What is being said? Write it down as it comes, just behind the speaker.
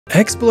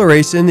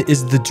Exploration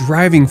is the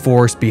driving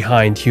force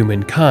behind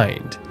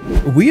humankind.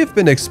 We have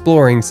been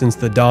exploring since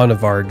the dawn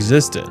of our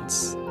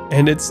existence,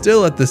 and it's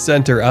still at the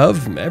center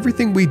of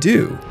everything we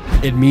do.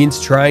 It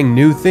means trying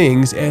new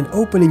things and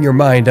opening your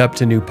mind up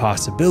to new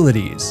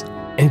possibilities.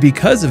 And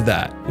because of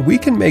that, we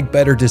can make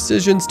better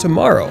decisions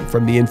tomorrow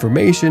from the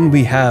information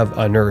we have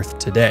unearthed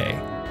today.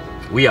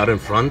 We are in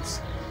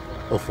front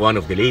of one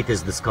of the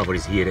latest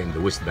discoveries here in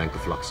the West Bank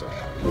of Luxor.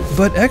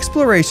 But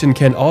exploration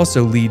can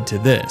also lead to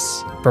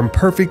this, from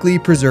perfectly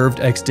preserved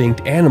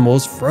extinct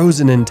animals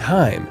frozen in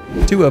time,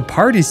 to a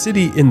party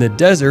city in the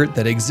desert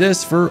that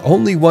exists for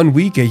only 1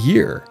 week a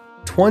year.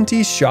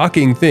 20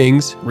 shocking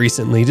things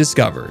recently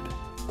discovered.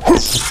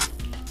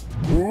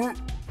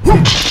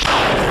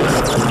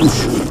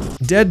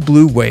 Dead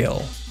blue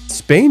whale.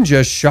 Spain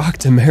just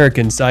shocked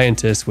American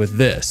scientists with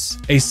this,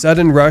 a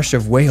sudden rush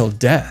of whale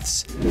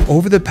deaths.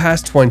 Over the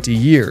past 20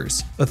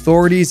 years,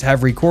 authorities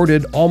have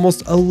recorded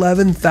almost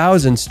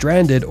 11,000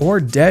 stranded or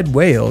dead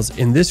whales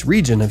in this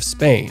region of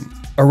Spain.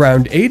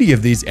 Around 80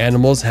 of these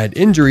animals had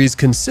injuries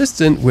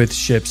consistent with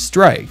ship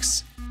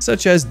strikes,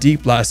 such as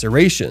deep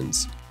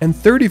lacerations, and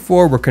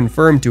 34 were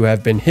confirmed to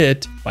have been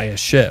hit by a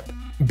ship.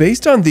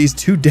 Based on these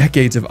 2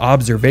 decades of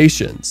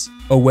observations,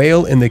 a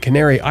whale in the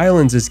Canary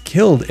Islands is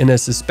killed in a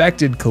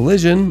suspected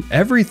collision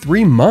every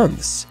 3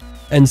 months.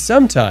 And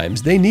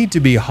sometimes they need to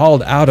be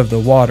hauled out of the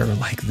water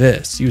like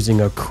this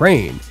using a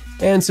crane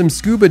and some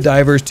scuba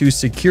divers to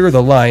secure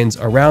the lines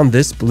around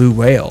this blue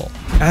whale.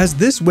 As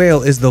this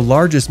whale is the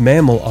largest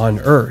mammal on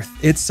Earth,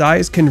 its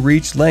size can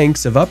reach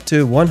lengths of up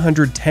to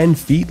 110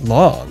 feet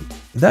long.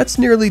 That's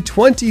nearly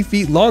 20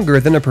 feet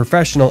longer than a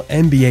professional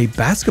NBA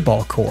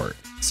basketball court.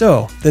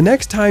 So, the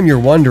next time you're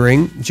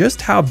wondering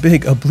just how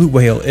big a blue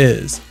whale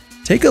is,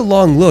 take a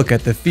long look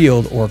at the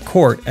field or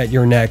court at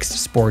your next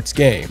sports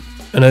game.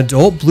 An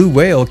adult blue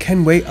whale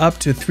can weigh up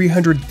to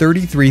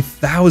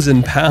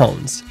 333,000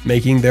 pounds,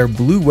 making their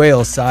blue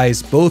whale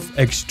size both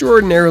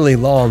extraordinarily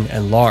long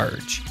and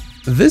large.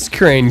 This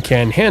crane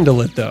can't handle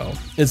it though.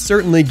 It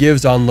certainly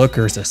gives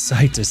onlookers a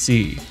sight to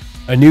see.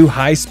 A new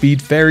high-speed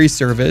ferry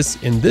service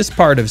in this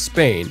part of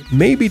Spain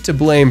may be to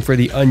blame for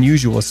the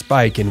unusual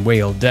spike in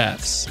whale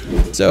deaths.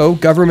 So,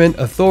 government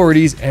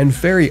authorities and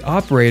ferry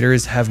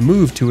operators have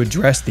moved to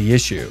address the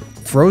issue.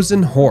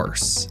 Frozen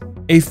horse.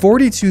 A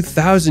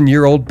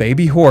 42,000-year-old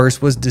baby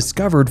horse was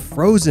discovered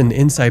frozen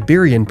in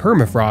Siberian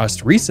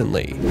permafrost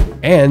recently.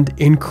 And,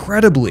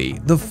 incredibly,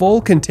 the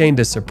foal contained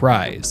a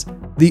surprise: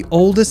 the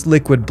oldest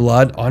liquid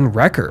blood on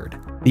record.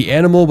 The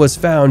animal was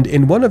found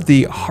in one of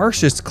the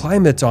harshest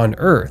climates on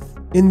Earth,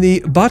 in the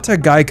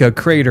Batagaika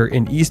crater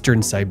in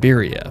eastern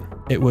Siberia.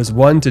 It was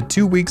 1 to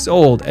 2 weeks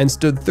old and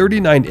stood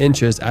 39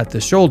 inches at the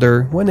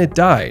shoulder when it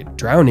died,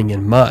 drowning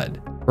in mud.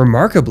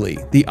 Remarkably,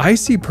 the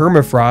icy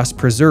permafrost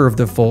preserved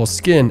the full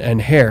skin and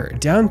hair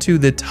down to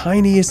the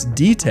tiniest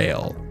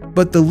detail.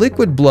 But the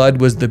liquid blood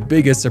was the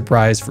biggest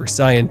surprise for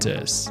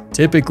scientists.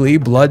 Typically,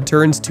 blood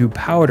turns to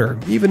powder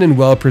even in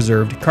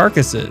well-preserved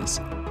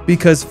carcasses,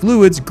 because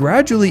fluids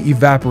gradually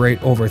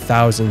evaporate over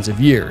thousands of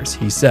years,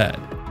 he said.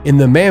 In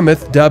the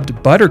mammoth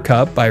dubbed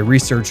Buttercup by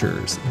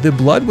researchers, the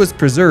blood was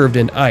preserved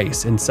in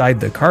ice inside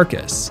the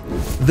carcass.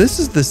 This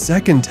is the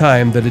second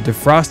time that a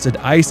defrosted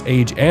Ice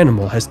Age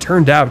animal has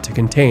turned out to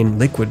contain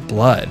liquid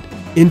blood.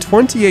 In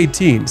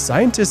 2018,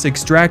 scientists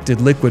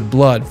extracted liquid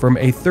blood from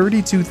a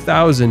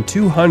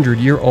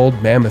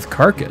 32,200-year-old mammoth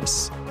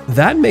carcass.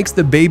 That makes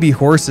the baby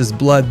horse's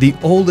blood the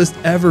oldest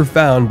ever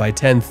found by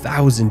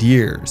 10,000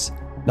 years.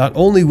 Not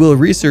only will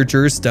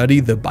researchers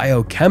study the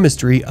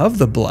biochemistry of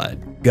the blood,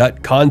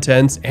 gut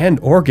contents, and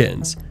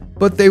organs,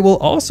 but they will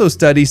also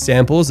study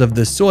samples of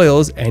the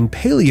soils and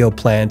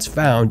paleoplants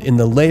found in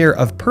the layer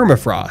of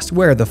permafrost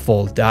where the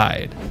foal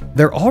died.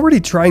 They're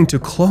already trying to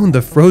clone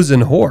the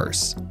frozen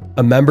horse,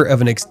 a member of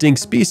an extinct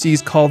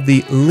species called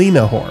the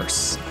Lena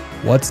horse.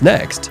 What's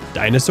next?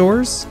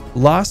 Dinosaurs?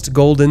 Lost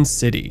Golden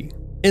City.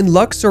 In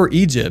Luxor,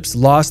 Egypt's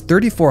lost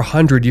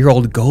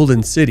 3,400-year-old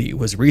Golden City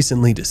was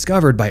recently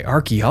discovered by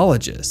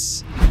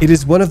archaeologists. It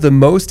is one of the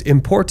most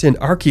important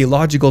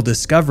archaeological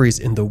discoveries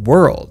in the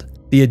world.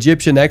 The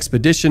Egyptian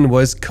expedition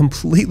was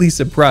completely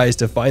surprised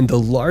to find the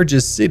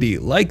largest city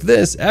like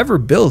this ever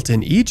built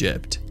in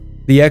Egypt.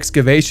 The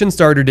excavation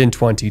started in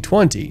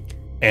 2020,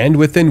 and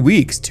within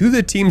weeks, to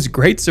the team's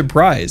great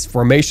surprise,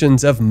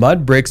 formations of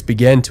mud bricks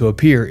began to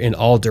appear in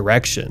all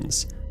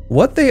directions.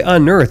 What they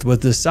unearthed was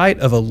the site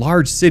of a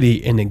large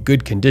city in a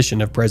good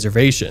condition of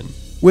preservation,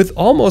 with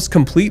almost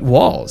complete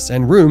walls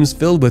and rooms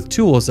filled with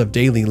tools of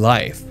daily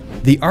life.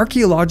 The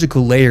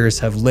archaeological layers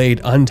have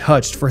laid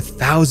untouched for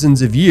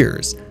thousands of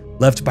years,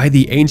 left by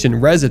the ancient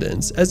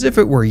residents as if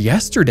it were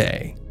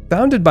yesterday.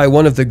 Founded by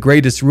one of the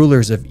greatest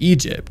rulers of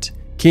Egypt,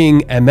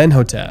 King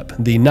Amenhotep,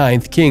 the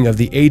 9th king of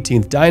the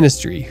 18th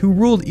dynasty who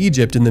ruled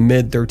Egypt in the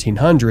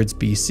mid-1300s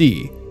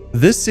BC,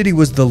 this city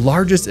was the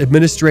largest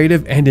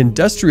administrative and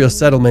industrial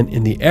settlement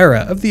in the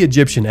era of the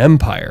Egyptian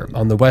Empire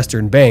on the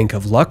western bank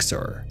of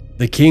Luxor.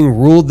 The king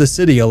ruled the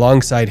city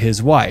alongside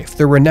his wife,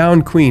 the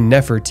renowned Queen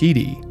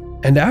Nefertiti.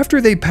 And after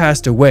they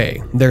passed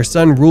away, their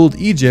son ruled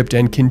Egypt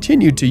and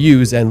continued to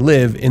use and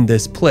live in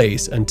this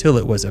place until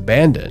it was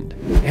abandoned.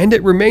 And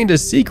it remained a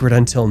secret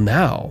until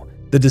now.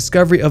 The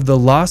discovery of the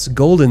lost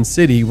Golden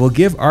City will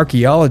give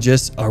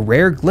archaeologists a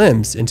rare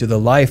glimpse into the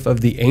life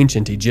of the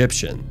ancient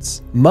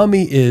Egyptians.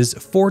 Mummy is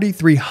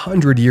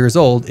 4,300 years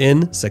old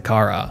in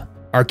Saqqara.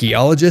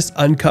 Archaeologists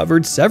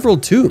uncovered several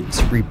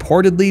tombs,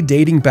 reportedly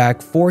dating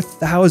back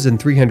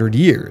 4,300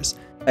 years,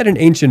 at an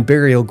ancient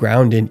burial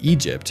ground in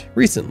Egypt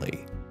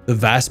recently. The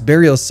vast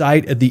burial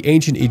site at the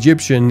ancient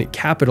Egyptian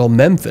capital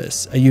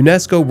Memphis, a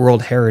UNESCO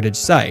World Heritage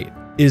Site,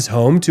 is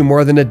home to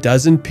more than a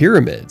dozen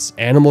pyramids,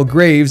 animal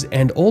graves,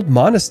 and old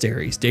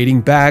monasteries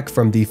dating back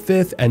from the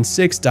 5th and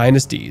 6th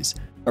dynasties,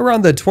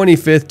 around the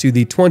 25th to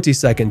the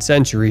 22nd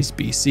centuries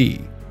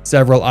BC.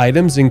 Several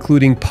items,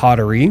 including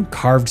pottery,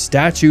 carved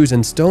statues,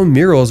 and stone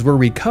murals, were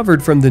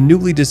recovered from the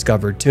newly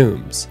discovered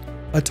tombs.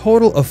 A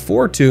total of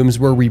 4 tombs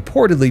were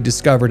reportedly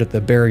discovered at the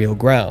burial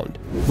ground,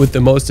 with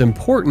the most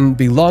important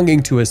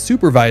belonging to a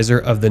supervisor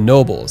of the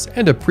nobles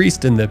and a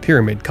priest in the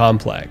pyramid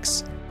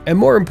complex. And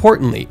more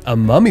importantly, a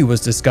mummy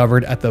was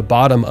discovered at the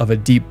bottom of a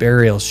deep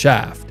burial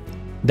shaft.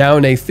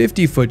 Down a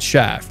 50-foot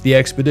shaft, the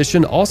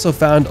expedition also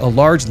found a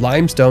large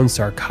limestone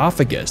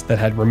sarcophagus that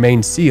had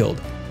remained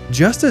sealed,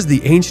 just as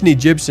the ancient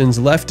Egyptians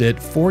left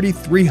it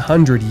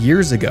 4,300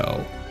 years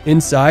ago.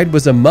 Inside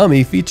was a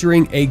mummy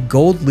featuring a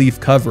gold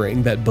leaf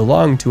covering that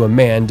belonged to a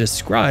man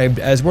described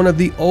as one of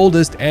the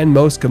oldest and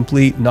most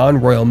complete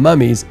non-royal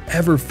mummies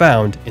ever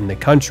found in the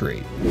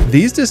country.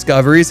 These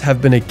discoveries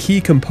have been a key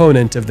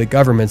component of the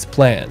government's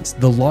plans,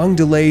 the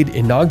long-delayed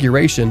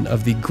inauguration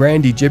of the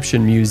Grand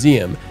Egyptian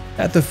Museum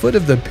at the foot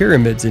of the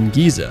pyramids in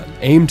Giza,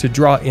 aimed to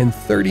draw in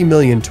 30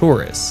 million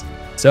tourists.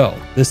 So,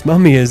 this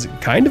mummy is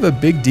kind of a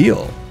big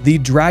deal. The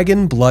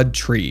Dragon Blood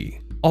Tree.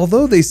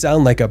 Although they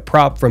sound like a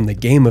prop from the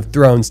Game of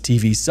Thrones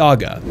TV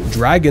saga,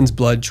 dragon's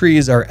blood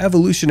trees are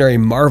evolutionary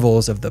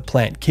marvels of the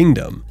plant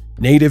kingdom,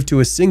 native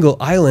to a single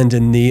island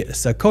in the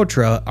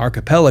Socotra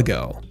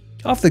archipelago,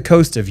 off the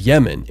coast of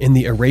Yemen in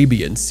the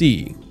Arabian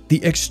Sea.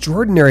 The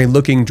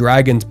extraordinary-looking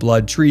dragon's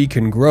blood tree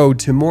can grow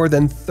to more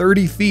than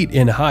 30 feet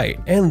in height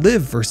and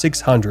live for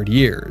 600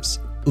 years.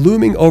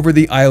 Looming over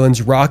the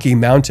island's rocky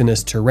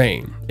mountainous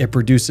terrain, it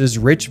produces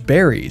rich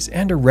berries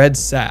and a red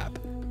sap.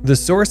 The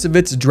source of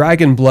its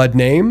dragon blood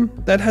name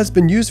that has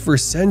been used for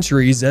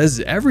centuries as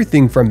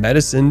everything from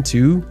medicine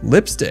to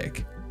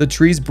lipstick. The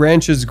tree's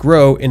branches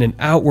grow in an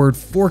outward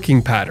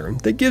forking pattern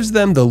that gives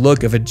them the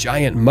look of a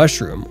giant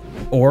mushroom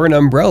or an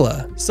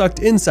umbrella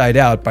sucked inside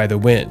out by the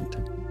wind.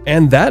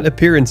 And that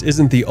appearance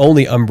isn't the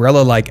only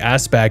umbrella-like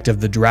aspect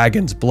of the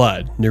dragon's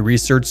blood. New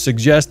research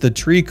suggests the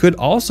tree could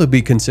also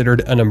be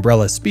considered an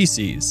umbrella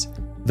species,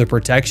 the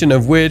protection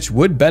of which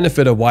would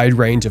benefit a wide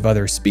range of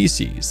other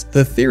species.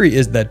 The theory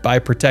is that by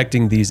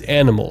protecting these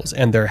animals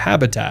and their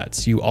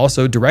habitats, you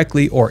also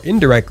directly or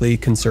indirectly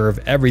conserve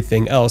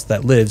everything else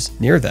that lives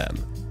near them.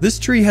 This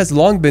tree has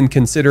long been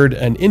considered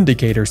an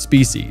indicator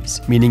species,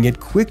 meaning it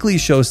quickly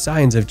shows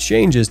signs of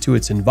changes to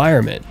its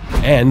environment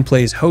and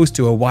plays host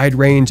to a wide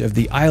range of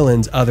the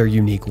island's other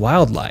unique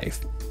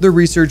wildlife. The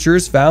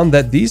researchers found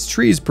that these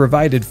trees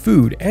provided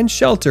food and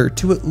shelter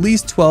to at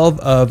least 12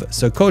 of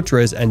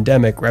Socotra's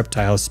endemic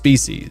reptile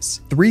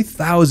species.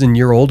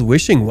 3,000-year-old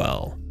wishing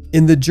well.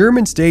 In the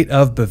German state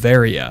of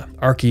Bavaria,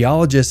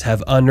 archaeologists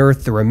have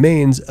unearthed the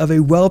remains of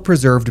a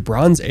well-preserved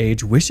Bronze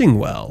Age wishing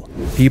well.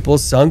 People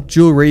sunk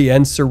jewelry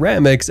and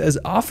ceramics as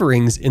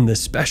offerings in the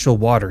special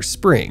water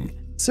spring,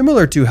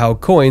 similar to how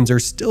coins are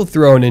still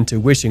thrown into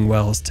wishing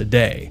wells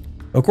today.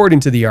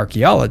 According to the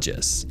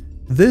archaeologists,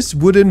 this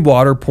wooden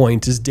water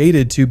point is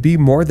dated to be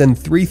more than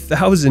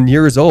 3,000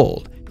 years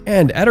old,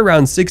 and at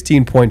around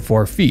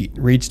 16.4 feet,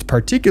 reached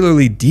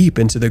particularly deep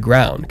into the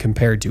ground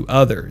compared to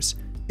others.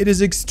 It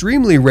is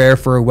extremely rare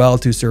for a well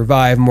to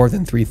survive more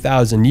than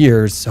 3,000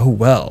 years so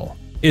well.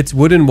 Its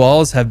wooden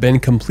walls have been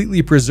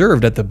completely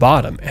preserved at the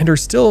bottom and are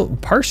still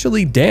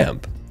partially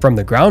damp from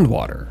the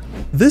groundwater.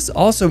 This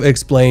also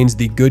explains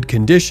the good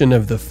condition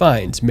of the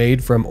finds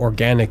made from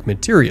organic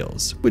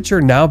materials, which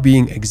are now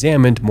being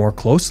examined more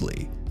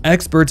closely.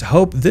 Experts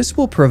hope this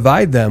will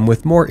provide them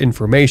with more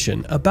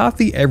information about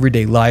the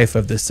everyday life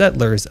of the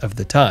settlers of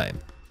the time.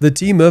 The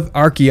team of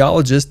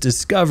archaeologists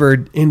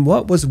discovered in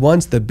what was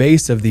once the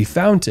base of the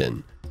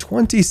fountain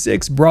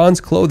 26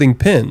 bronze clothing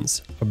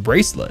pins, a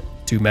bracelet,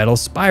 2 metal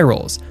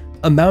spirals,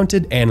 a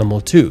mounted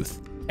animal tooth,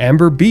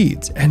 amber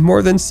beads, and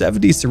more than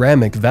 70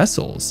 ceramic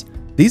vessels.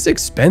 These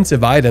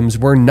expensive items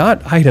were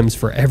not items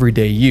for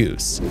everyday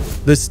use.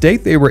 The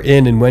state they were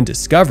in and when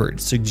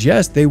discovered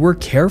suggests they were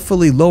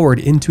carefully lowered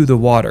into the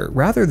water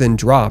rather than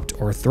dropped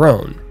or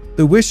thrown.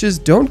 The wishes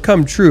don't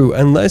come true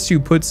unless you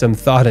put some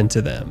thought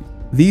into them.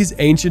 These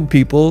ancient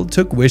people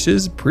took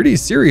wishes pretty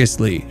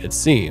seriously, it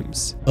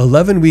seems.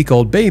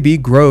 11-week-old baby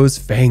grows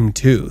fang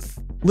tooth.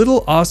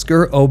 Little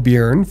Oscar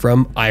O'Byrne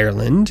from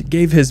Ireland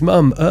gave his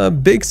mum a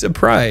big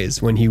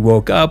surprise when he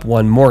woke up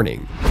one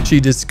morning.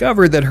 She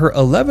discovered that her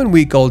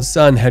 11-week-old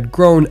son had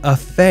grown a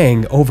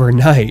fang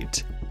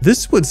overnight.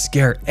 This would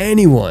scare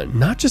anyone,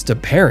 not just a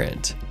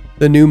parent.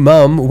 The new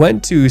mom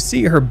went to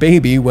see her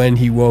baby when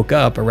he woke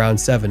up around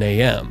 7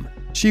 a.m.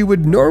 She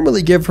would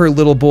normally give her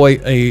little boy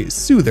a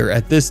soother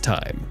at this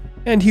time,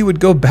 and he would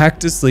go back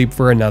to sleep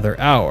for another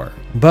hour.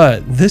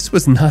 But this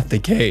was not the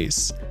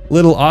case.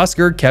 Little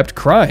Oscar kept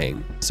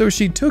crying, so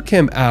she took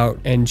him out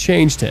and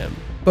changed him.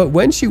 But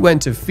when she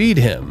went to feed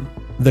him,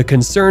 the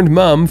concerned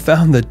mom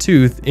found the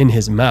tooth in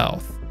his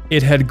mouth.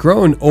 It had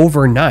grown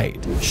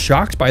overnight.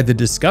 Shocked by the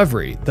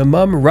discovery, the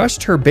mom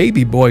rushed her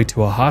baby boy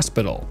to a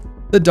hospital.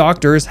 The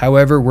doctors,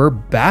 however, were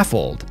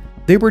baffled.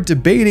 They were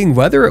debating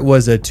whether it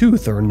was a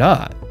tooth or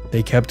not.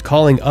 They kept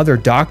calling other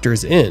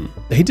doctors in.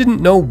 They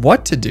didn't know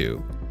what to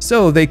do.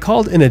 So they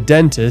called in a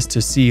dentist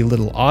to see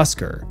little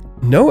Oscar.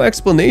 No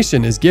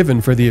explanation is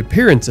given for the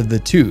appearance of the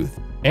tooth,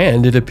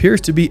 and it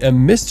appears to be a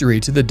mystery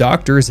to the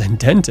doctors and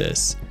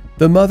dentists.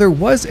 The mother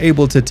was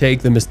able to take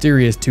the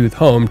mysterious tooth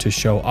home to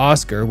show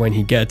Oscar when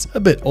he gets a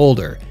bit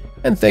older,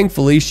 and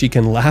thankfully she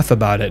can laugh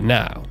about it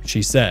now,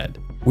 she said.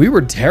 "We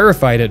were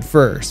terrified at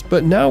first,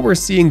 but now we're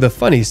seeing the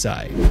funny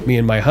side. Me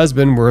and my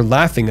husband were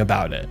laughing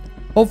about it.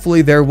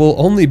 Hopefully there will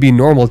only be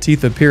normal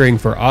teeth appearing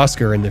for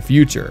Oscar in the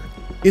future."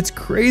 It's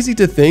crazy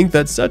to think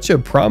that such a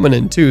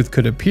prominent tooth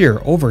could appear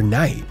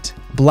overnight.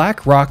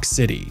 Black Rock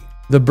City.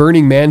 The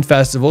Burning Man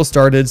festival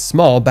started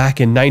small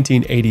back in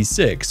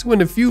 1986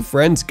 when a few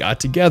friends got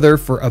together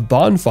for a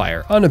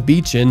bonfire on a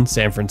beach in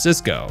San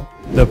Francisco.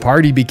 The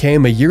party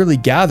became a yearly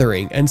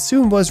gathering and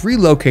soon was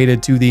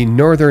relocated to the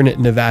northern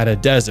Nevada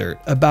desert,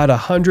 about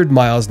 100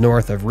 miles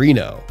north of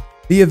Reno.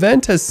 The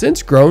event has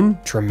since grown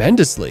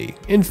tremendously.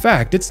 In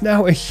fact, it's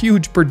now a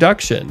huge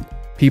production.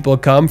 People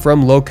come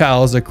from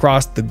locales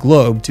across the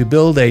globe to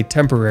build a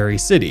temporary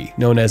city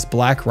known as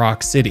Black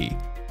Rock City,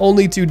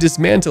 only to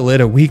dismantle it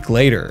a week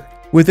later.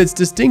 With its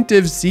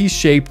distinctive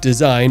C-shaped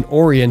design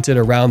oriented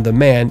around the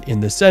man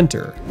in the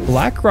center,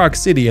 Black Rock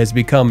City has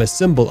become a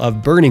symbol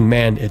of Burning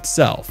Man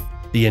itself.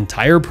 The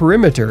entire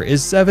perimeter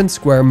is 7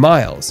 square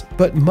miles,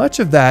 but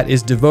much of that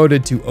is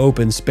devoted to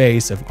open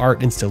space of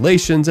art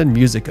installations and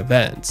music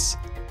events.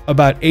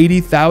 About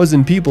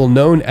 80,000 people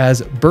known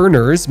as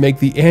burners make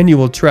the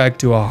annual trek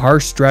to a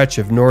harsh stretch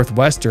of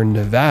northwestern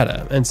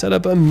Nevada and set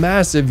up a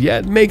massive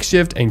yet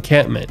makeshift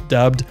encampment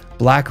dubbed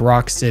Black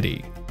Rock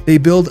City. They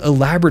build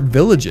elaborate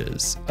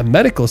villages, a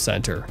medical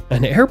center,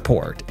 an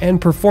airport, and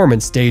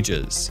performance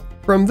stages.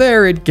 From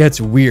there, it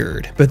gets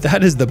weird, but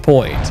that is the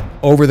point.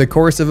 Over the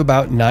course of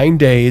about 9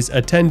 days,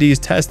 attendees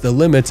test the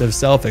limits of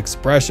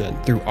self-expression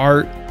through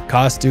art,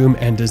 costume,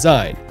 and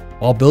design,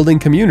 while building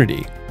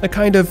community, a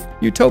kind of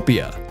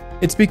utopia.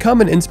 It's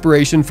become an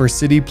inspiration for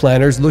city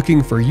planners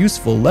looking for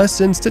useful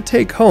lessons to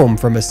take home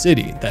from a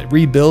city that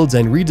rebuilds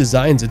and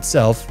redesigns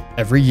itself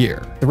every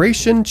year.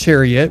 Thracian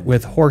chariot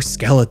with horse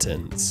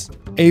skeletons.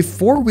 A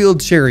 4-wheeled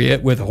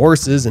chariot with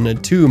horses in a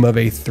tomb of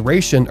a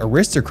Thracian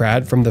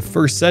aristocrat from the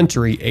 1st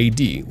century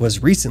AD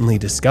was recently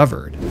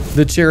discovered.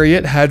 The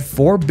chariot had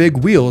 4 big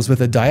wheels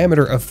with a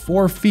diameter of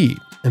 4 feet,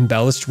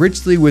 embellished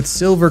richly with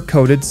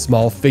silver-coated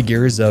small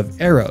figures of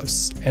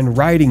Eros and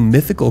riding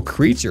mythical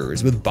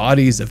creatures with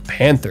bodies of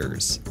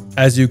panthers.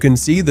 As you can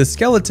see, the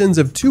skeletons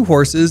of 2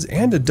 horses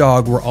and a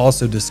dog were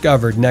also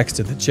discovered next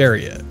to the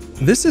chariot.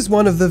 This is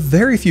one of the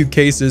very few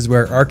cases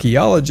where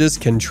archaeologists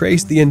can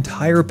trace the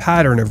entire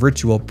pattern of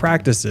ritual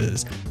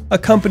practices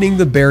accompanying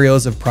the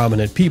burials of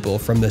prominent people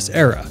from this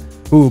era,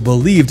 who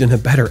believed in a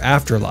better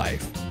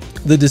afterlife.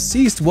 The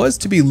deceased was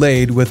to be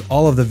laid with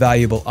all of the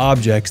valuable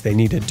objects they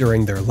needed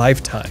during their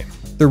lifetime.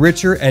 The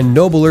richer and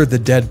nobler the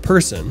dead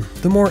person,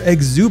 the more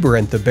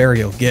exuberant the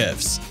burial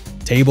gifts.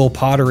 Table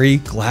pottery,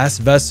 glass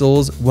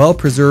vessels,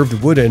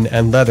 well-preserved wooden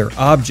and leather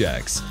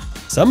objects,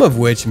 some of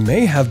which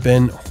may have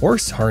been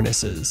horse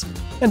harnesses,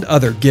 and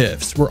other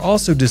gifts were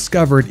also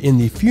discovered in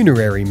the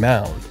funerary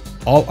mound.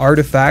 All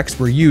artifacts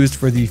were used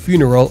for the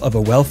funeral of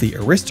a wealthy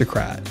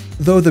aristocrat,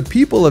 though the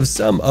people of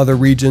some other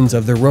regions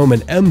of the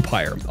Roman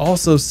Empire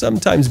also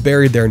sometimes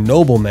buried their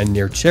noblemen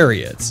near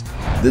chariots.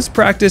 This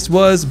practice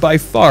was by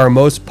far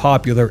most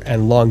popular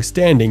and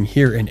long-standing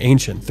here in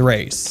ancient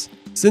Thrace.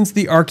 Since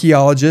the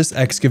archaeologists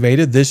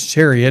excavated this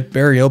chariot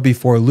burial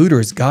before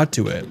looters got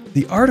to it,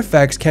 the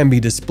artifacts can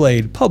be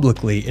displayed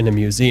publicly in a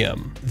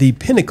museum. The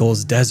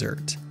Pinnacles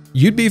Desert.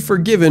 You'd be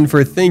forgiven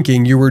for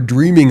thinking you were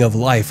dreaming of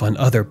life on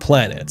other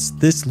planets.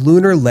 This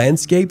lunar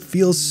landscape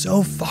feels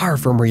so far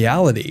from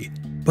reality.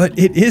 But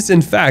it is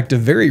in fact a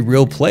very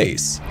real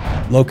place.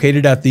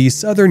 Located at the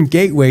southern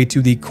gateway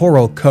to the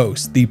Coral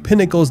Coast, the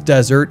Pinnacles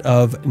Desert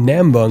of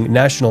Nambung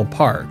National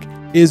Park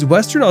is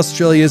Western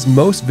Australia's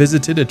most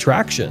visited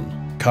attraction.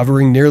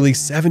 Covering nearly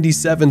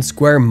 77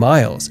 square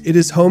miles, it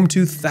is home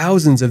to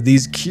thousands of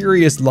these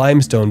curious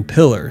limestone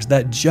pillars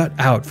that jut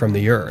out from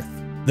the earth.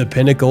 The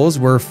pinnacles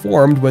were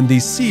formed when the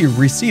sea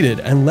receded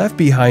and left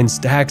behind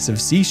stacks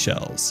of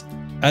seashells.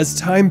 As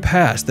time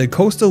passed, the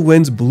coastal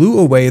winds blew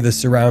away the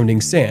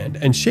surrounding sand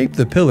and shaped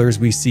the pillars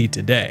we see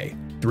today.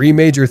 3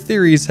 major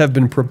theories have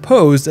been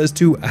proposed as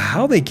to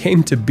how they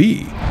came to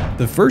be.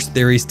 The first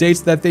theory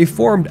states that they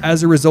formed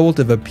as a result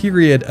of a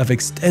period of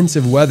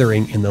extensive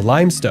weathering in the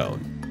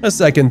limestone. A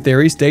second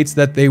theory states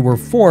that they were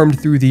formed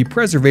through the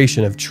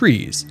preservation of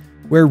trees.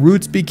 where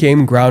roots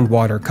became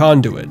groundwater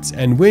conduits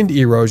and wind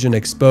erosion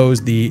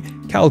exposed the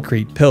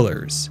calcrete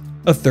pillars.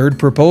 A third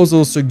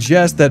proposal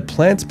suggests that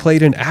plants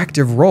played an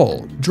active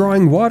role,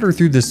 drawing water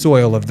through the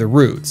soil of the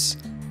roots,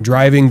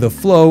 driving the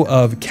flow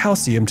of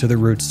calcium to the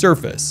root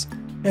surface,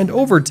 and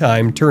over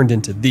time turned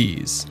into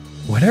these.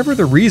 Whatever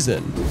the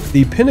reason,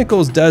 the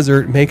Pinnacles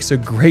Desert makes a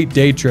great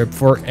day trip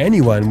for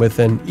anyone with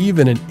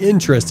even an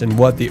interest in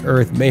what the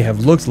Earth may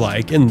have looked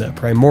like in the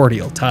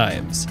primordial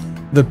times.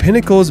 The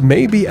Pinnacles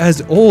may be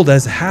as old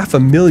as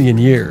 500,000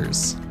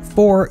 years.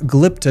 4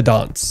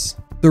 Glyptodonts.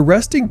 The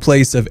resting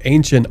place of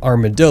ancient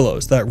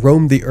armadillos that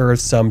roamed the Earth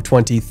some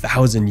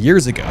 20,000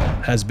 years ago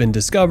has been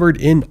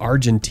discovered in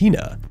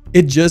Argentina.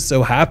 It just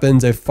so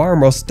happens a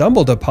farmer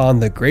stumbled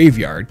upon the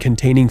graveyard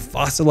containing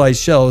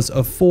fossilized shells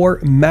of 4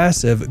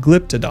 massive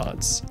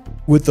Glyptodonts,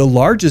 with the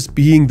largest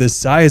being the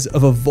size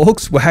of a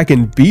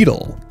Volkswagen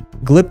Beetle.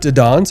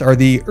 Glyptodonts are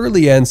the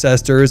early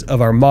ancestors of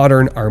our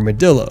modern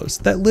armadillos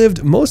that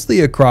lived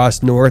mostly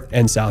across North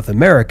and South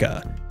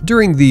America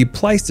during the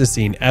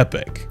Pleistocene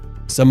epoch.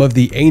 Some of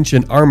the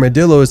ancient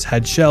armadillos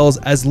had shells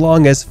as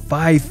long as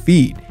 5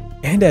 feet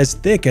and as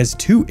thick as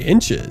 2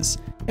 inches,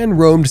 and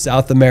roamed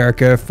South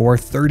America for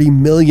 30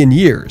 million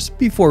years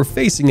before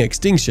facing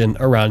extinction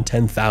around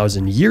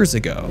 10,000 years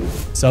ago.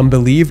 Some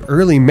believe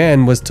early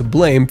man was to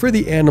blame for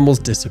the animal's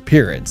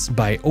disappearance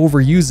by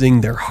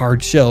overusing their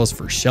hard shells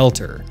for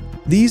shelter.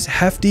 These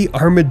hefty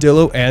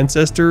armadillo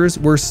ancestors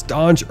were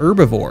staunch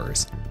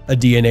herbivores. A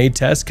DNA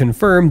test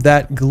confirmed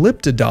that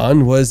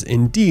Glyptodon was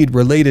indeed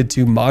related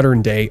to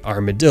modern-day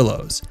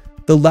armadillos,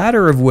 the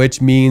latter of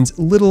which means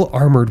little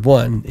armored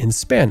one in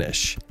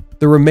Spanish.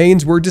 The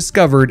remains were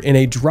discovered in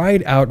a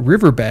dried-out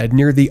riverbed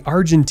near the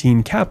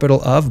Argentine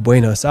capital of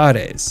Buenos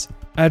Aires.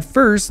 At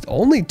first,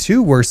 only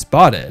 2 were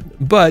spotted,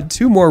 but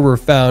 2 more were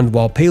found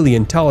while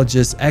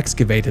paleontologists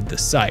excavated the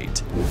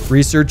site.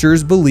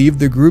 Researchers believe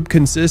the group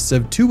consists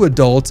of 2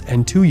 adults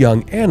and 2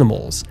 young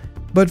animals,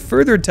 but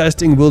further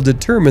testing will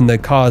determine the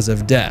cause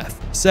of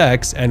death,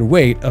 sex, and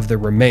weight of the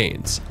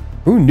remains.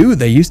 Who knew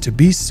they used to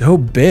be so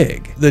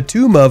big? The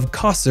tomb of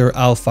Qasr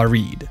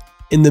al-Farid.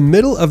 In the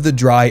middle of the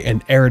dry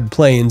and arid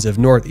plains of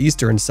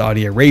northeastern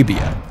Saudi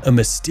Arabia, a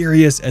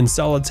mysterious and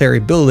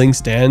solitary building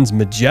stands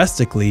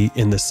majestically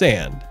in the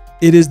sand.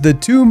 It is the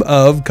tomb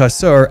of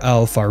Qasr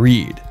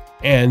al-Farid,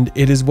 and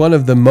it is one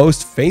of the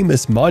most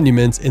famous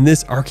monuments in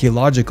this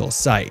archaeological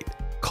site.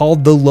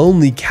 Called the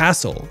Lonely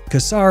Castle,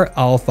 Qasr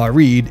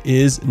al-Farid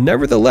is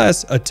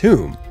nevertheless a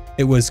tomb.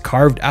 It was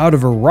carved out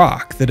of a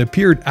rock that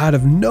appeared out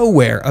of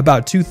nowhere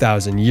about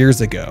 2,000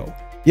 years ago.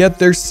 Yet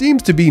there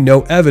seems to be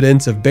no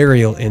evidence of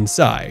burial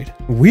inside.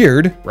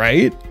 Weird,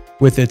 right?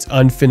 With its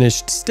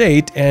unfinished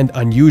state and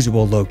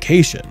unusual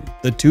location,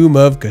 the tomb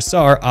of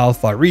Qasr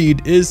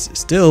al-Farid is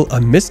still a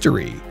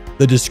mystery.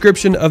 The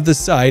description of the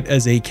site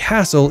as a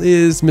castle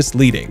is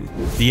misleading.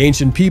 The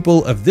ancient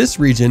people of this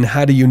region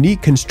had a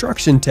unique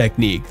construction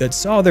technique that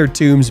saw their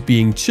tombs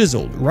being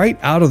chiseled right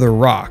out of the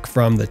rock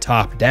from the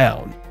top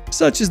down.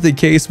 Such is the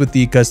case with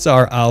the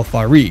Qasr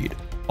al-Farid,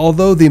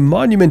 although the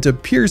monument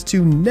appears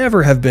to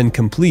never have been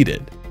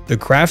completed. The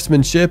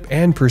craftsmanship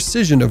and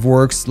precision of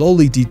work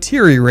slowly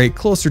deteriorate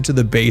closer to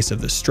the base of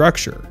the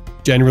structure.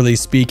 Generally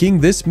speaking,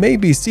 this may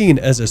be seen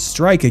as a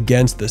strike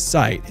against the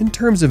site in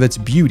terms of its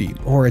beauty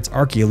or its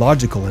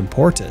archaeological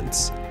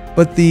importance.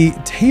 But the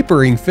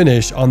tapering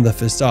finish on the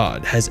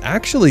facade has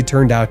actually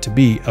turned out to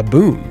be a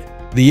boon.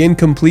 The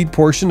incomplete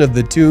portion of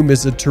the tomb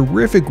is a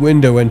terrific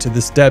window into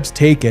the steps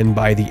taken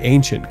by the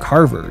ancient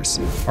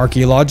carvers.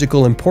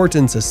 Archaeological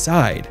importance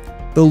aside,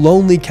 the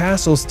Lonely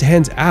Castle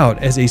stands out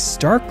as a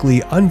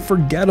starkly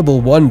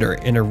unforgettable wonder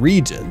in a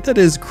region that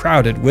is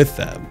crowded with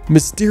them.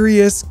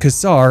 Mysterious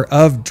Qasr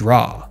of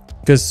Dra.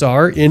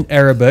 Qasr in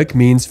Arabic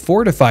means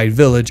fortified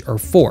village or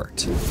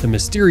fort. The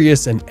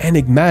mysterious and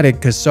enigmatic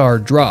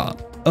Qasr Dra,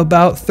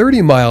 about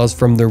 30 miles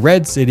from the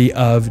Red City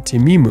of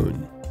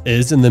Timimun,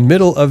 is in the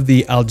middle of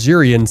the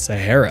Algerian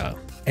Sahara,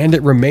 and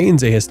it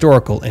remains a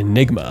historical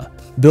enigma.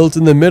 Built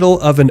in the middle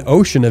of an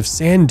ocean of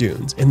sand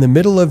dunes in the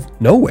middle of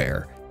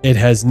nowhere, it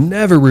has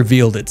never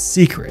revealed its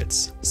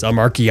secrets. Some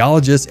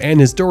archaeologists and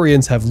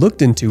historians have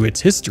looked into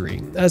its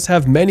history, as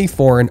have many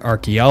foreign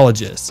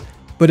archaeologists,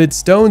 but its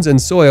stones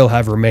and soil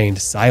have remained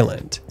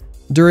silent.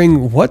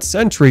 During what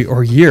century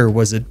or year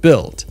was it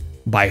built?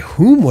 By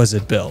whom was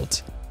it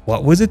built?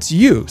 What was its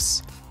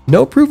use?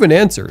 No proven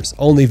answers,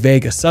 only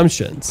vague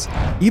assumptions.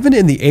 Even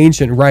in the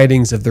ancient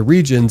writings of the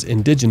region's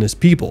indigenous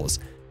peoples,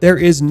 there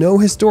is no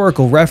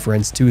historical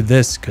reference to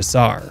this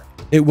Qasr.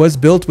 It was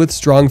built with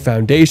strong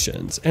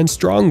foundations and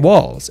strong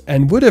walls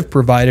and would have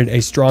provided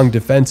a strong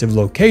defensive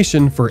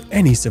location for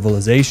any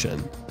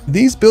civilization.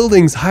 These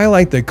buildings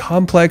highlight the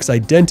complex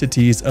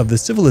identities of the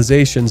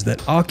civilizations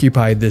that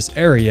occupied this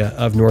area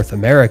of North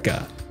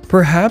America.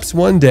 Perhaps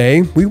one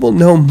day we will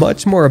know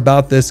much more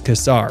about this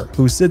Qasr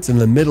who sits in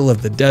the middle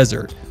of the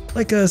desert,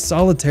 like a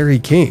solitary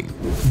king.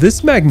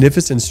 This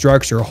magnificent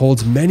structure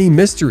holds many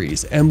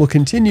mysteries and will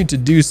continue to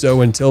do so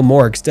until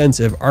more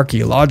extensive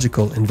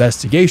archaeological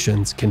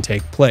investigations can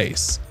take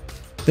place.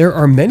 There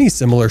are many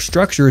similar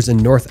structures in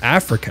North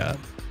Africa,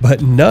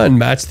 but none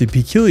match the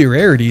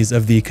peculiarities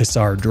of the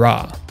Qasar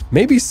Dra.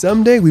 Maybe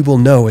someday we will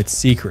know its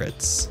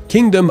secrets.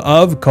 Kingdom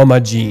of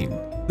Commagene.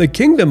 The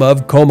Kingdom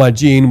of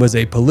Commagene was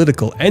a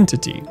political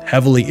entity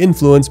heavily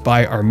influenced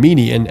by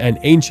Armenian and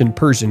ancient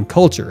Persian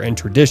culture and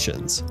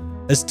traditions.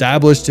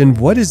 Established in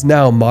what is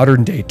now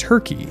modern-day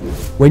Turkey,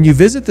 when you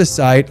visit the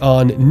site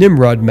on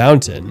Nimrud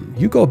Mountain,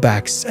 you go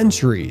back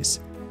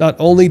centuries. Not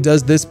only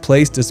does this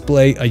place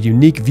display a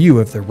unique view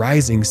of the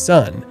rising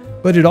sun,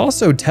 but it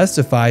also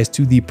testifies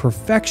to the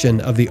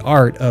perfection of the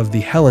art of the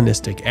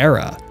Hellenistic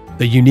era.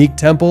 The unique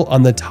temple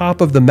on the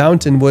top of the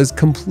mountain was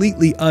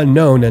completely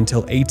unknown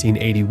until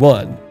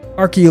 1881.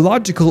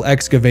 Archaeological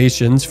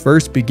excavations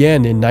first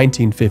began in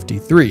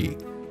 1953.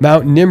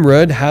 Mount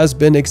Nimrud has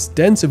been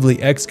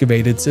extensively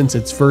excavated since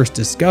its first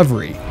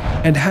discovery,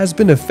 and has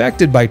been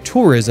affected by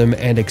tourism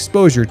and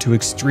exposure to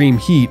extreme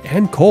heat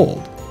and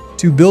cold.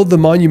 To build the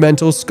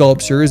monumental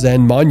sculptures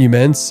and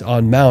monuments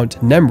on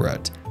Mount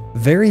Nemrut,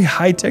 very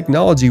high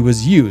technology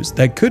was used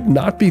that could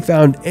not be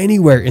found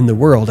anywhere in the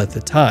world at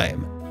the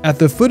time. At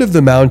the foot of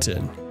the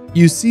mountain,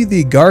 you see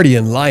the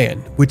guardian lion,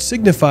 which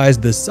signifies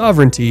the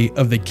sovereignty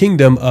of the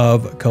kingdom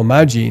of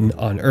Commagene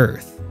on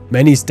earth.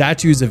 Many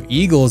statues of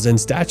eagles and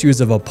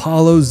statues of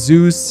Apollo,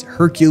 Zeus,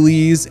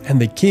 Hercules, and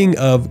the king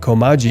of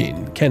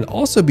Commagene can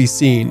also be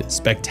seen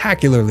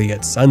spectacularly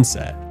at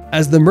sunset.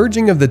 As the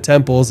merging of the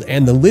temples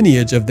and the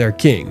lineage of their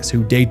kings,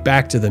 who date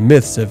back to the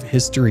myths of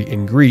history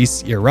in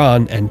Greece,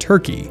 Iran, and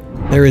Turkey,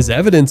 there is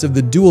evidence of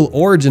the dual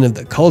origin of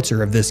the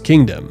culture of this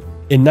kingdom.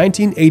 In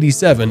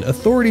 1987,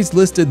 authorities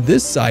listed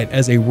this site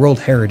as a World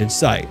Heritage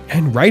Site,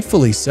 and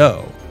rightfully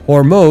so.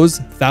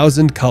 Hormuz,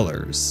 Thousand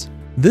Colors.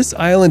 This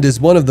island is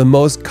one of the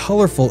most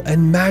colorful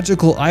and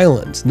magical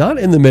islands, not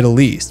in the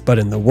Middle East, but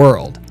in the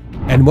world,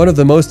 and one of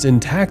the most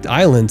intact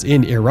islands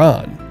in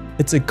Iran.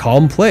 It's a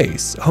calm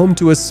place, home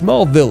to a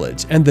small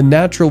village and the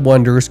natural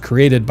wonders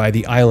created by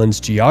the island's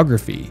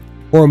geography.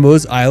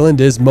 Hormuz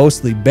Island is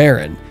mostly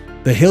barren.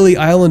 The hilly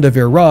island of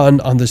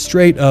Iran on the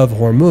Strait of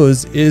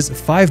Hormuz is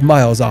 5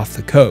 miles off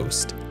the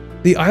coast.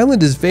 The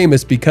island is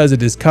famous because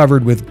it is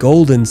covered with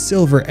gold and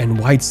silver and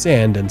white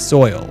sand and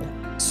soil.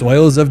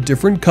 Soils of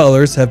different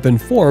colors have been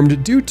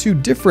formed due to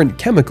different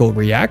chemical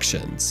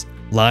reactions.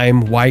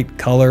 Lime, white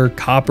color,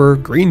 copper,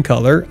 green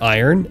color,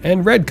 iron,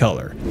 and red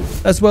color,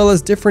 as well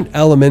as different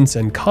elements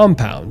and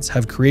compounds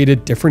have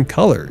created different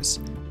colors.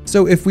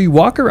 So if we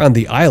walk around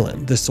the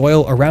island, the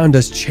soil around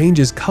us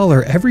changes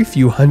color every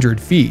few hundred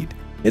feet.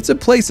 It's a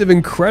place of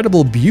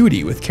incredible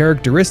beauty with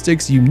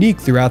characteristics unique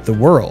throughout the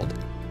world.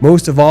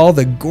 Most of all,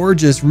 the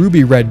gorgeous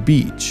ruby red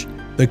beach.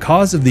 The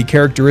cause of the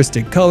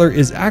characteristic color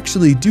is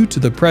actually due to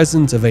the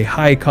presence of a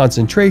high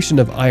concentration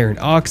of iron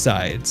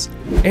oxides.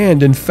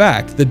 And in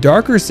fact, the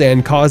darker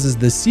sand causes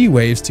the sea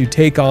waves to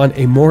take on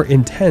a more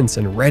intense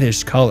and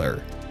reddish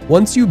color.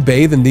 Once you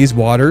bathe in these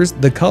waters,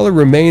 the color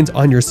remains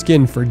on your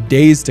skin for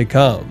days to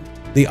come.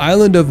 The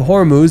island of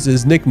Hormuz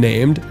is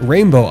nicknamed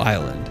Rainbow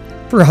Island,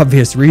 for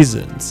obvious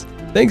reasons,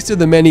 thanks to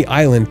the many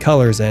island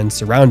colors and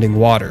surrounding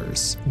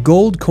waters.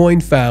 Gold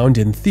coin found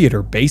in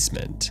theater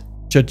basement.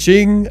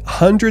 Cha-ching!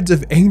 Hundreds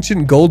of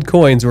ancient gold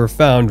coins were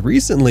found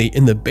recently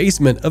in the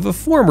basement of a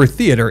former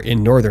theater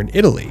in northern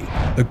Italy.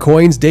 The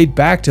coins date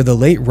back to the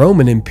late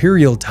Roman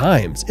imperial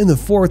times in the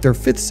 4th or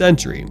 5th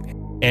century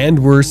and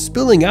were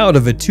spilling out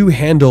of a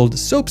two-handled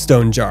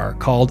soapstone jar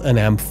called an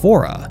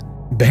amphora,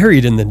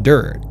 buried in the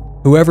dirt.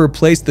 Whoever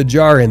placed the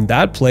jar in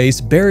that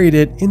place buried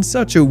it in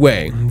such a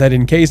way that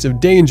in case of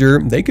danger,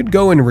 they could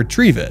go and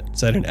retrieve it,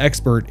 said an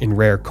expert in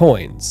rare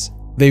coins.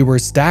 They were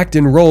stacked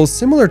in rolls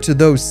similar to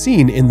those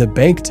seen in the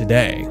bank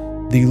today.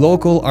 The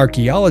local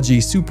archaeology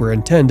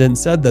superintendent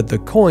said that the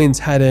coins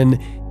had an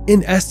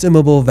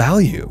inestimable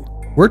value.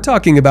 We're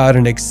talking about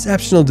an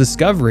exceptional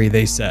discovery,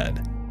 they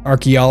said.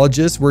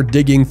 Archaeologists were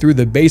digging through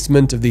the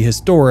basement of the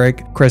historic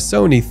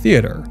Cressoni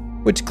Theater,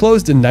 which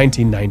closed in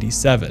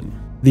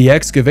 1997. The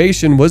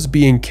excavation was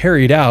being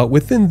carried out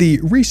within the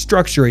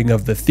restructuring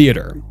of the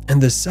theater,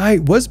 and the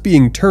site was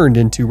being turned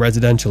into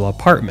residential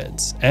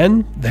apartments,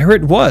 and there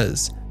it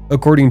was.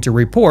 According to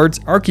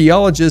reports,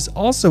 archaeologists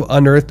also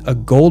unearthed a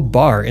gold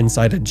bar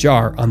inside a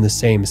jar on the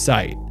same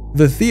site.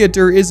 The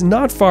theater is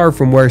not far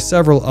from where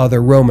several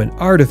other Roman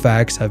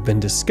artifacts have been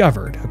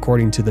discovered,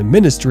 according to the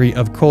Ministry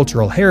of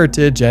Cultural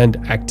Heritage and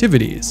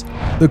Activities.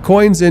 The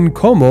coins in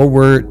Como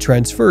were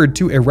transferred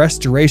to a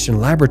restoration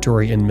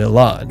laboratory in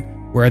Milan,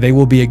 where they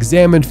will be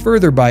examined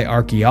further by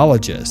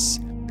archaeologists.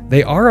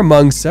 They are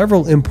among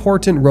several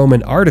important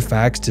Roman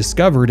artifacts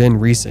discovered in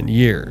recent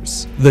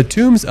years. The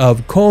tombs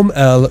of Kom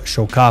el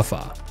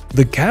Shokafa.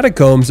 The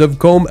catacombs of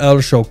Kom el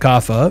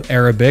Shokafa,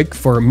 Arabic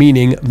for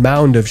meaning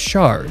mound of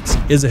shards,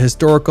 is a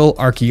historical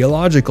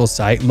archaeological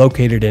site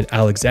located in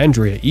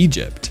Alexandria,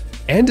 Egypt,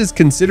 and is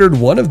considered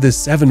one of the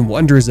 7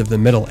 wonders of the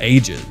Middle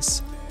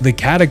Ages. The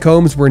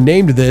catacombs were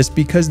named this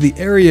because the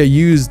area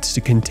used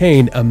to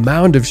contain a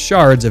mound of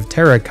shards of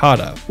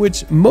terracotta,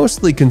 which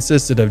mostly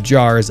consisted of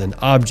jars and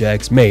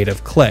objects made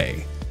of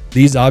clay.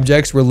 These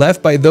objects were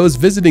left by those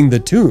visiting the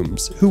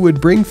tombs, who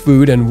would bring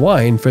food and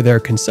wine for their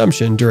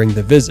consumption during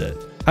the visit.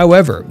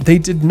 However, they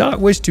did not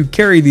wish to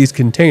carry these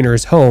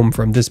containers home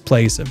from this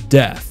place of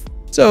death,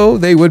 so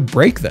they would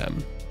break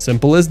them.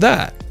 Simple as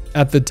that.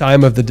 At the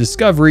time of the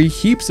discovery,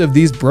 heaps of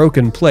these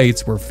broken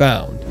plates were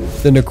found.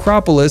 The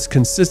necropolis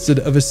consisted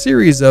of a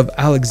series of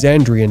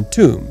Alexandrian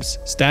tombs,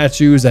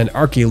 statues, and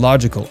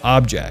archaeological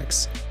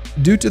objects.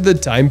 Due to the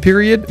time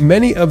period,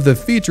 many of the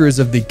features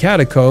of the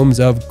catacombs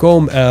of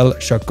Qom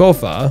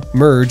el-Shakofa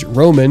merge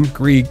Roman,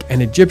 Greek,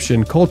 and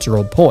Egyptian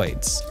cultural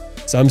points.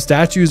 Some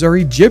statues are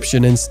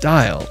Egyptian in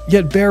style,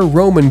 yet bear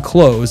Roman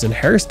clothes and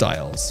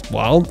hairstyles,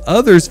 while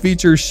others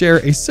share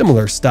a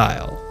similar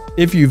style.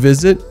 If you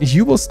visit,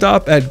 you will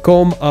stop at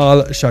Qom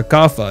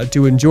al-Shakafa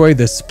to enjoy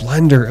the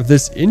splendor of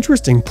this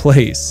interesting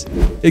place.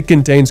 It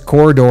contains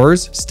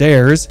corridors,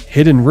 stairs,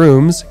 hidden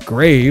rooms,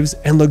 graves,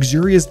 and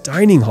luxurious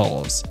dining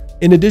halls,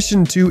 in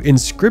addition to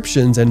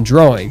inscriptions and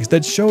drawings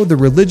that show the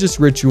religious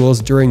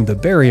rituals during the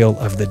burial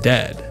of the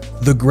dead.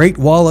 The Great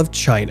Wall of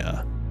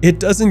China. It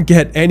doesn't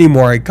get any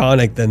more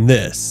iconic than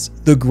this.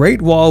 The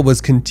Great Wall was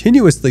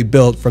continuously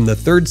built from the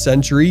 3rd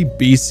century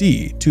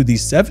BC to the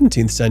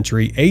 17th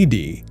century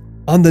AD.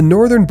 On the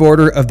northern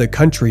border of the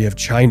country of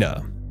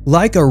China.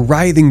 Like a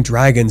writhing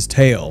dragon's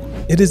tail,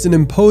 it is an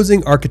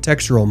imposing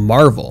architectural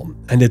marvel,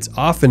 and it's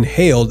often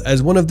hailed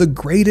as one of the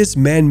greatest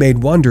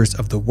man-made wonders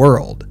of the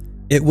world.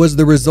 It was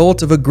the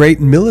result of a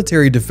great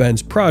military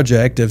defense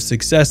project of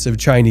successive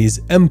Chinese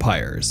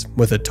empires,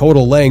 with a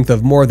total length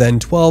of more than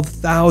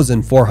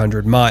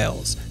 12,400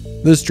 miles.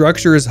 The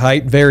structure's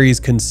height varies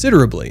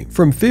considerably,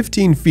 from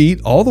 15 feet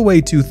all the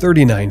way to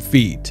 39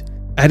 feet.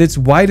 At its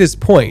widest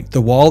point,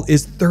 the wall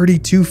is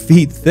 32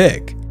 feet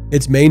thick.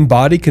 Its main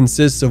body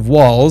consists of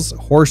walls,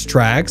 horse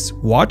tracks,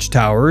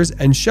 watchtowers,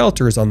 and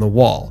shelters on the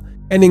wall,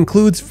 and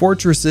includes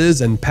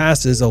fortresses and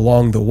passes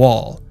along the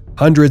wall.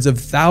 Hundreds of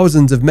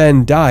thousands of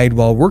men died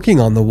while working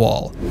on the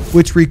wall,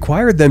 which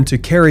required them to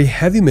carry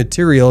heavy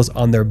materials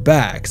on their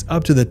backs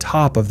up to the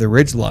top of the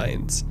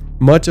ridgelines.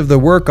 Much of the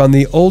work on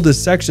the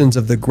oldest sections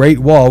of the Great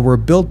Wall were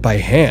built by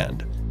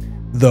hand.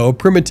 Though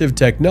primitive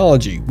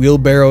technology,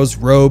 wheelbarrows,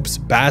 ropes,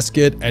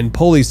 basket and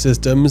pulley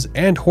systems,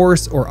 and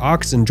horse or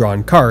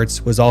oxen-drawn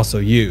carts was also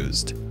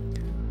used.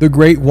 The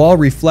Great Wall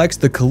reflects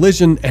the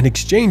collision and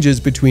exchanges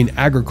between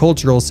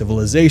agricultural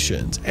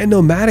civilizations and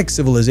nomadic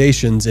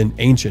civilizations in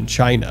ancient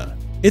China.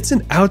 It's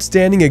an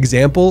outstanding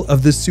example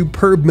of the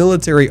superb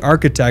military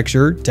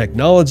architecture,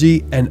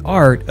 technology, and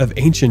art of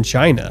ancient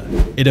China.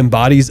 It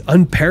embodies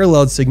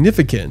unparalleled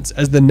significance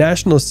as the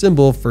national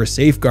symbol for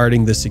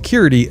safeguarding the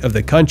security of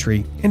the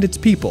country and its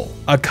people.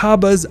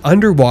 Aqaba's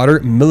Underwater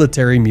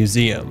Military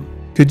Museum.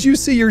 Could you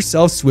see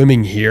yourself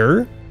swimming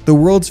here? The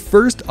world's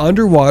first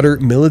underwater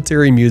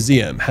military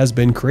museum has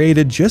been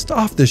created just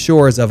off the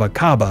shores of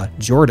Aqaba,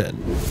 Jordan.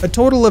 A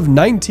total of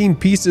 19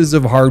 pieces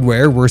of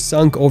hardware were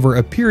sunk over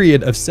a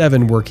period of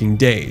 7 working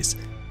days,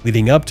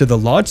 leading up to the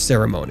launch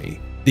ceremony.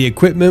 The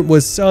equipment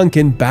was sunk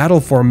in battle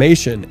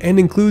formation and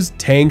includes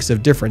tanks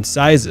of different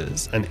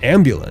sizes, an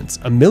ambulance,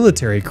 a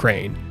military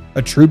crane,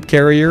 a troop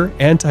carrier,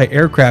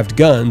 anti-aircraft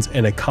guns,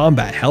 and a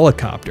combat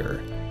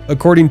helicopter.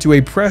 According to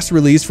a press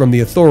release from the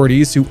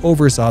authorities who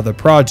oversaw the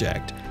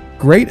project,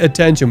 great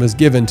attention was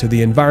given to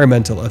the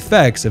environmental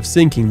effects of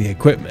sinking the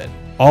equipment.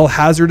 All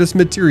hazardous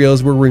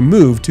materials were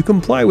removed to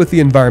comply with the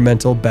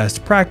environmental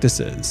best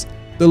practices.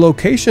 The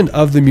location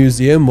of the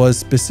museum was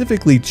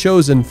specifically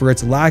chosen for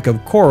its lack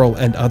of coral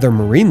and other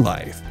marine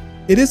life.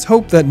 It is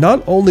hoped that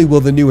not only will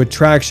the new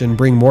attraction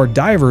bring more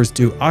divers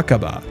to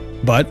Aqaba,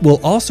 but will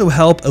also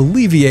help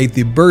alleviate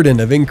the burden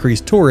of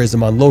increased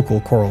tourism on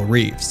local coral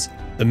reefs.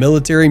 The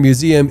military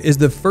museum is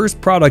the first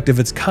product of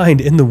its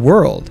kind in the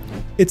world.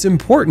 It's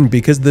important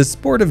because the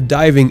sport of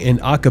diving in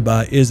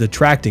Aqaba is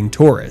attracting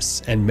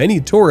tourists, and many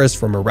tourists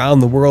from around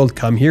the world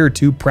come here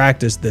to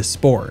practice this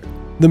sport.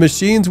 The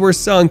machines were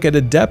sunk at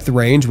a depth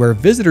range where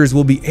visitors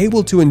will be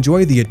able to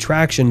enjoy the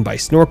attraction by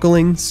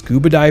snorkeling,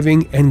 scuba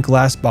diving, and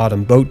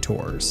glass-bottom boat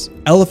tours.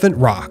 Elephant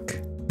Rock.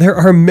 There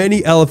are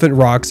many elephant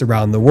rocks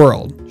around the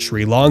world: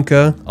 Sri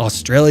Lanka,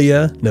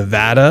 Australia,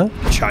 Nevada,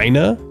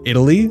 China,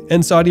 Italy,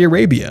 and Saudi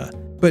Arabia.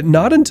 But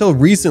not until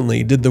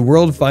recently did the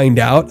world find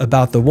out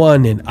about the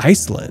one in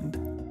Iceland.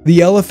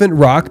 The elephant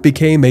rock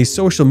became a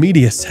social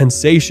media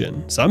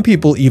sensation. Some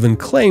people even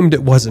claimed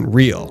it wasn't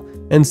real,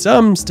 and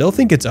some still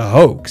think it's a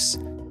hoax.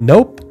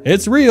 Nope,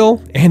 it's real,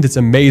 and it's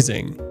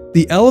amazing.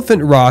 The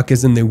elephant rock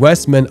is in the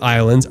Westman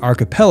Islands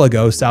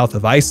archipelago south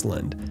of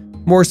Iceland,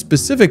 more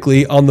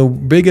specifically on the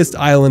biggest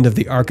island of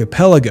the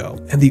archipelago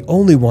and the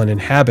only one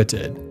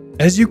inhabited.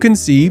 As you can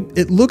see,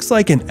 it looks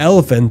like an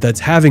elephant that's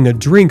having a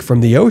drink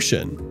from the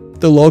ocean.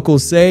 The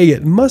locals say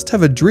it must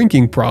have a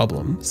drinking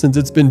problem since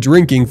it's been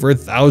drinking for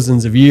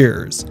thousands of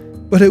years.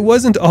 But it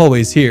wasn't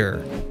always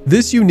here.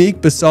 This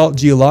unique basalt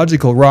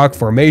geological rock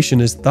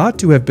formation is thought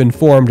to have been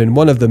formed in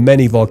one of the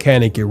many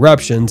volcanic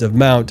eruptions of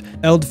Mount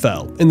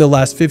Eldfell in the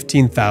last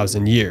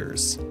 15,000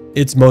 years.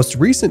 Its most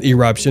recent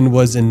eruption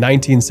was in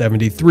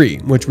 1973,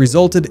 which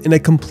resulted in a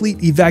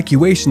complete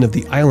evacuation of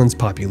the island's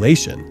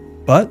population.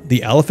 But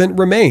the elephant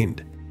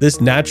remained.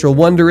 This natural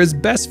wonder is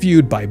best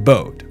viewed by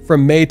boat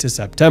from May to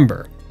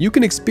September. You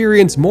can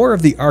experience more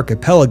of the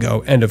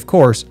archipelago and, of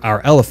course,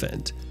 our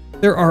elephant.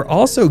 There are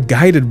also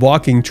guided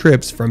walking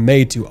trips from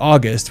May to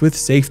August with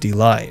safety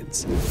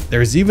lines.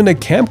 There's even a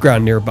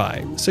campground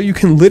nearby, so you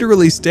can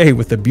literally stay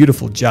with the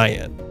beautiful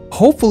giant.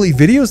 Hopefully,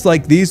 videos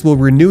like these will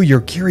renew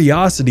your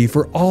curiosity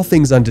for all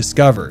things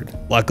undiscovered.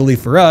 Luckily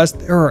for us,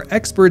 there are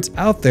experts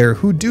out there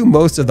who do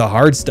most of the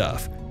hard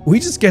stuff. We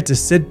just get to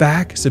sit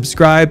back,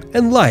 subscribe,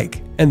 and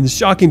like, and the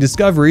shocking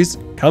discoveries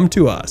come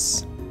to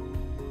us.